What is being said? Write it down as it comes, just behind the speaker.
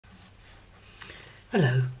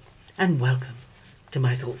Hello and welcome to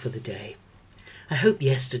my thought for the day. I hope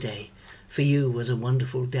yesterday for you was a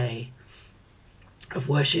wonderful day of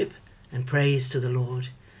worship and praise to the Lord,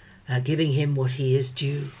 giving him what he is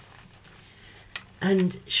due.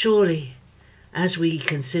 And surely as we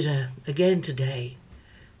consider again today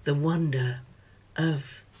the wonder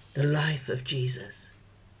of the life of Jesus,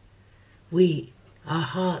 our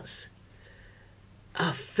hearts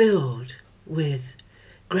are filled with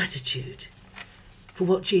gratitude for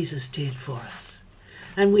what Jesus did for us.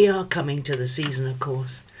 And we are coming to the season, of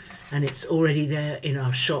course, and it's already there in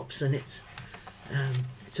our shops, and it's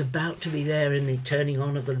about to be there in the turning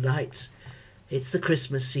on of the lights. It's the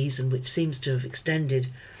Christmas season, which seems to have extended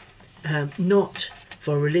not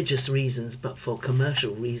for religious reasons but for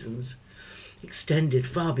commercial reasons, extended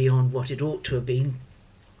far beyond what it ought to have been.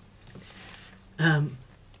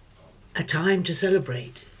 A time to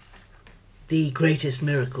celebrate the greatest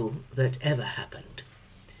miracle that ever happened,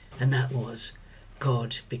 and that was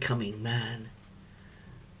God becoming man.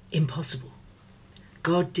 Impossible.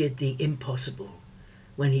 God did the impossible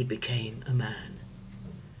when he became a man,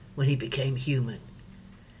 when he became human.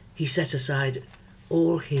 He set aside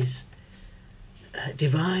all his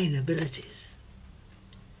divine abilities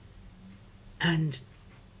and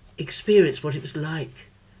experienced what it was like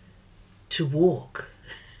to walk,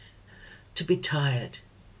 to be tired,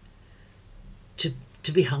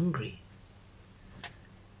 to be hungry.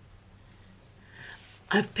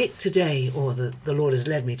 I've picked today, or the Lord has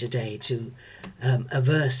led me today, to a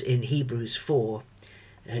verse in Hebrews 4,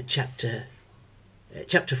 chapter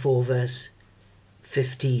 4, verse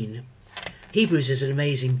 15. Hebrews is an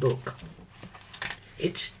amazing book.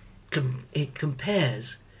 It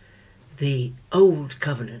compares the old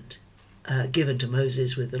covenant given to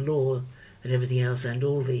Moses with the law and everything else, and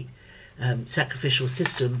all the sacrificial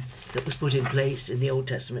system that was put in place in the Old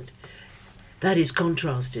Testament. That is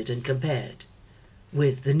contrasted and compared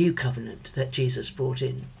with the new covenant that Jesus brought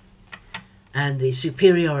in, and the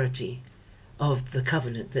superiority of the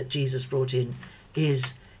covenant that Jesus brought in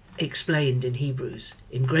is explained in Hebrews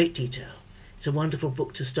in great detail. It's a wonderful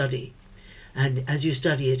book to study, and as you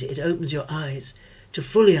study it, it opens your eyes to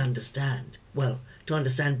fully understand, to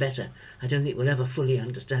understand better. I don't think we'll ever fully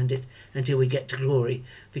understand it until we get to glory,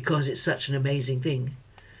 because it's such an amazing thing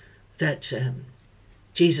that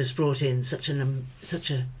Jesus brought in such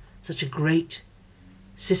a great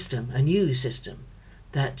system, a new system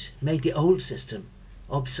that made the old system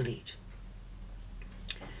obsolete.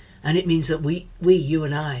 And it means that we, you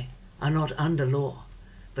and I, are not under law,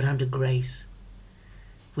 but under grace.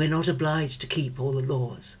 We're not obliged to keep all the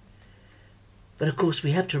laws. But of course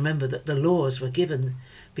we have to remember that the laws were given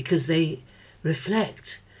because they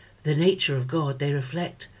reflect the nature of God. They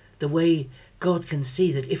reflect the way God can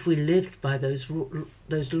see that if we lived by those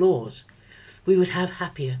laws, we would have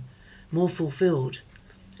happier, more fulfilled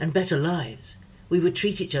and better lives. We would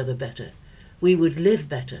treat each other better. We would live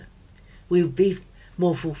better. We would be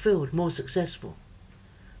more fulfilled, more successful.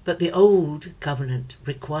 But the old covenant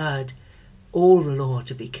required all the law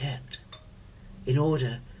to be kept in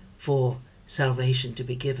order for salvation to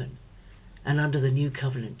be given. And under the new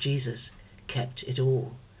covenant, Jesus kept it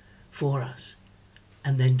all for us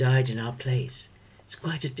and then died in our place. It's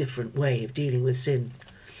quite a different way of dealing with sin.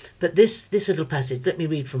 But this little passage, let me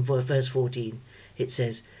read from verse 14. It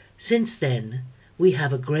says, "Since then we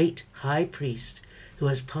have a great high priest who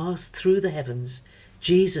has passed through the heavens,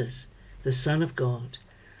 Jesus, the Son of God.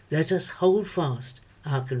 Let us hold fast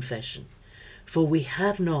our confession. For we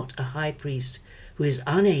have not a high priest who is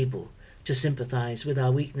unable to sympathize with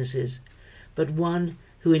our weaknesses, but one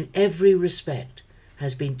who in every respect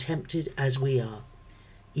has been tempted as we are,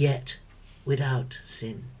 yet without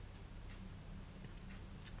sin."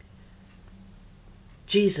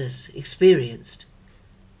 Jesus experienced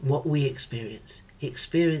what we experience. He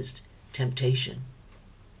experienced temptation,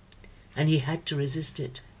 and he had to resist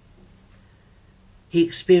it. He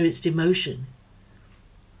experienced emotion.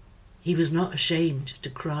 He was not ashamed to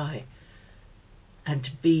cry and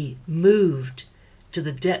to be moved to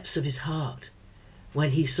the depths of his heart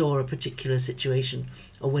when he saw a particular situation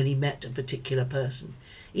or when he met a particular person,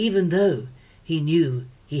 even though he knew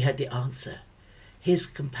he had the answer. His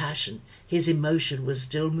compassion, his emotion was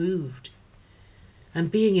still moved. And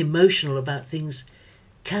being emotional about things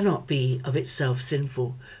cannot be of itself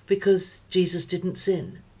sinful, because Jesus didn't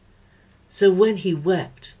sin. So when he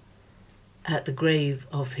wept at the grave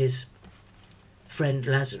of his friend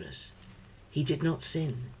Lazarus, he did not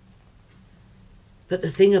sin. But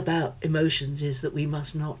the thing about emotions is that we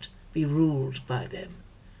must not be ruled by them.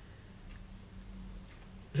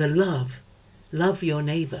 The love your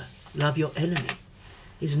neighbour, love your enemy,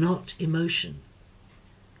 is not emotion.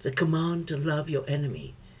 The command to love your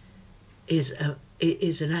enemy is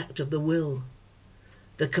an act of the will.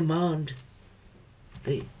 The command,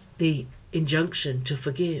 the injunction to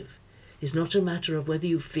forgive is not a matter of whether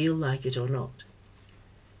you feel like it or not.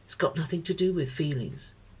 It's got nothing to do with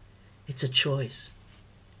feelings. It's a choice.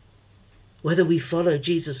 Whether we follow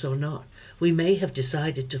Jesus or not, we may have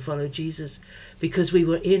decided to follow Jesus because we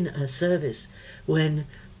were in a service when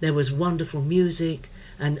there was wonderful music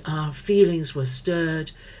and our feelings were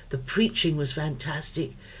stirred. The preaching was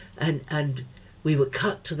fantastic and we were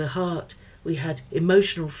cut to the heart. We had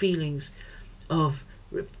emotional feelings of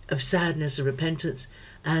sadness and repentance,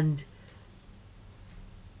 and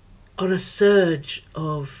on a surge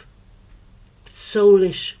of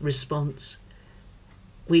soulish response,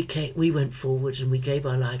 we went forward and we gave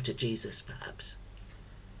our life to Jesus, perhaps.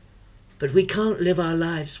 But we can't live our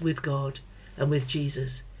lives with God and with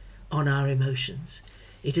Jesus on our emotions.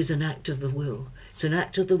 It is an act of the will. It's an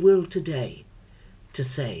act of the will today to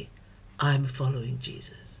say, I'm following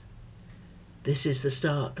Jesus. This is the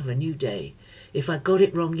start of a new day. If I got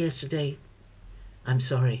it wrong yesterday, I'm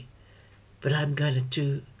sorry, but I'm going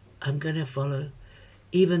to follow,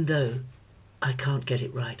 even though I can't get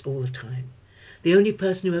it right all the time. The only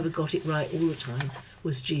person who ever got it right all the time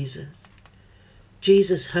was Jesus.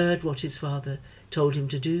 Jesus heard what his Father told him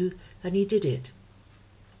to do, and he did it.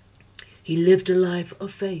 He lived a life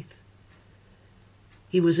of faith.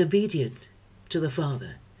 He was obedient to the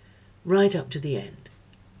Father right up to the end.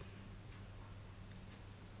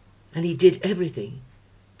 And he did everything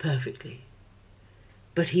perfectly.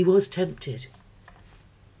 But he was tempted.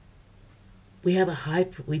 We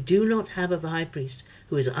do not have a high priest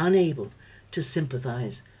who is unable to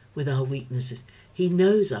sympathize with our weaknesses. He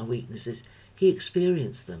knows our weaknesses. He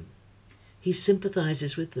experienced them. He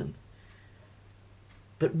sympathizes with them.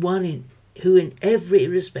 But one who in every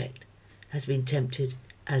respect has been tempted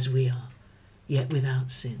as we are, yet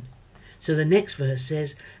without sin. So the next verse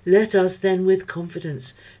says, let us then with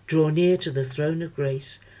confidence draw near to the throne of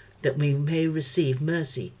grace, that we may receive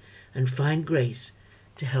mercy and find grace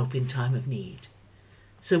to help in time of need.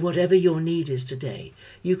 So whatever your need is today,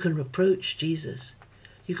 you can approach Jesus.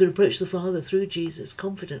 You can approach the Father through Jesus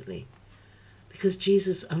confidently, because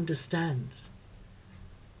Jesus understands.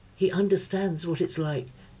 He understands what it's like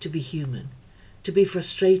to be human, to be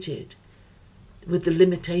frustrated with the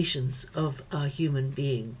limitations of our human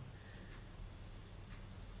being.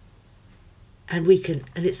 And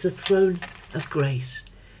it's the throne of grace.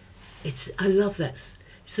 I love that.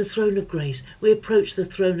 It's the throne of grace. We approach the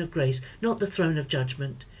throne of grace, not the throne of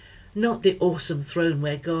judgment, not the awesome throne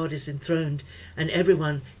where God is enthroned and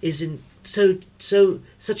everyone is in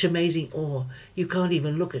such amazing awe. You can't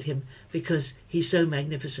even look at him because he's so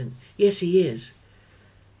magnificent. Yes, he is.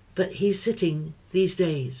 But he's sitting these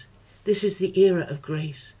days. This is the era of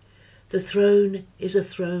grace. The throne is a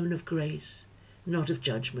throne of grace, not of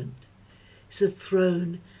judgment. It's a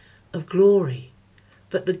throne of glory.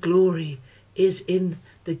 But the glory is in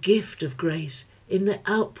the gift of grace, in the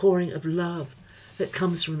outpouring of love that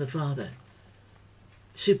comes from the Father,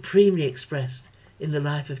 supremely expressed in the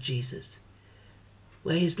life of Jesus,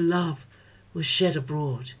 where his love was shed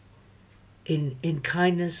abroad in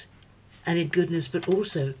kindness and in goodness, but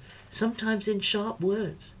also sometimes in sharp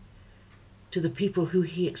words to the people who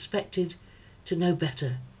he expected to know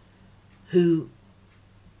better, who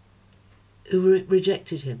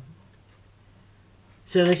rejected him.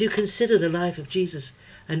 So as you consider the life of Jesus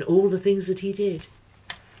and all the things that he did,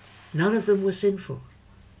 none of them were sinful.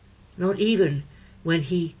 Not even when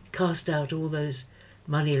he cast out all those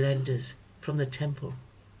money lenders from the temple.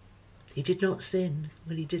 He did not sin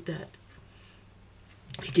when he did that.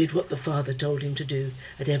 He did what the Father told him to do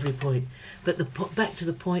at every point. But back to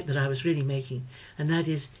the point that I was really making, and that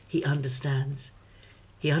is he understands.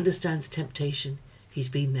 He understands temptation. He's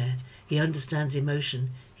been there. He understands emotion.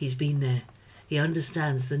 He's been there. He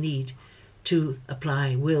understands the need to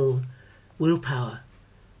apply willpower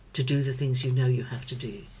to do the things you know you have to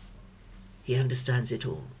do. He understands it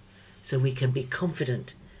all. So we can be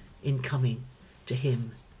confident in coming to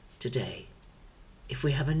him today. If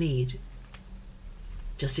we have a need,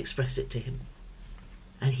 just express it to him.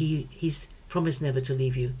 And he's promised never to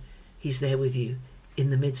leave you. He's there with you in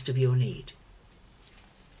the midst of your need.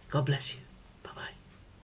 God bless you.